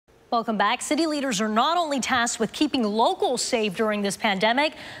Welcome back. City leaders are not only tasked with keeping locals safe during this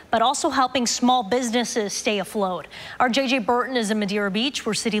pandemic, but also helping small businesses stay afloat. Our JJ Burton is in Madeira Beach,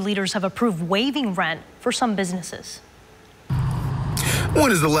 where city leaders have approved waiving rent for some businesses.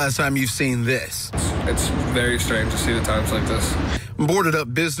 When is the last time you've seen this? It's very strange to see the times like this. Boarded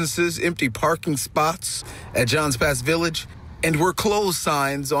up businesses, empty parking spots at Johns Pass Village, and we're closed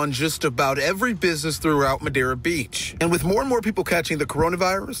signs on just about every business throughout Madeira Beach. And with more and more people catching the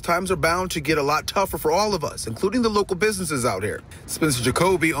coronavirus, times are bound to get a lot tougher for all of us, including the local businesses out here. Spencer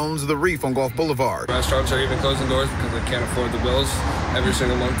Jacoby owns The Reef on Gulf Boulevard. Restaurants are even closing doors because they can't afford the bills every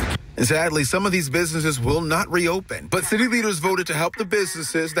single month. And sadly, some of these businesses will not reopen. But city leaders voted to help the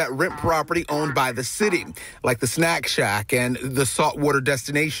businesses that rent property owned by the city, like the Snack Shack and the Saltwater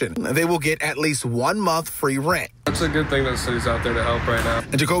Destination. They will get at least 1 month free rent. That's a good thing that the city's out there to help right now.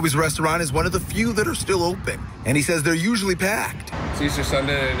 And Jacoby's restaurant is one of the few that are still open. And he says they're usually packed. It's Easter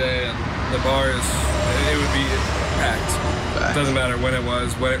Sunday today, and the bar it would be packed. It doesn't matter when it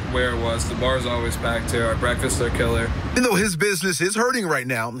was, where it was. The bar is always packed here. Our breakfasts are killer. Even though his business is hurting right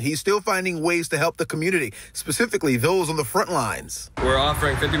now, he's still finding ways to help the community, specifically those on the front lines. We're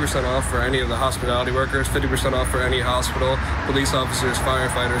offering 50% off for any of the hospitality workers, 50% off for any hospital, police officers,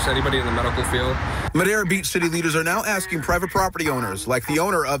 firefighters, anybody in the medical field. Madeira Beach city leaders are now asking private property owners, like the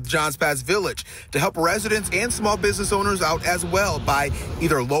owner of Johns Pass Village, to help residents and small business owners out as well by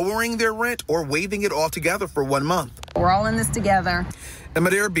either lowering their rent or waiving it altogether for 1 month. We're all in this together. In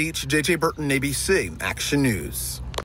Madeira Beach, JJ Burton, ABC Action News.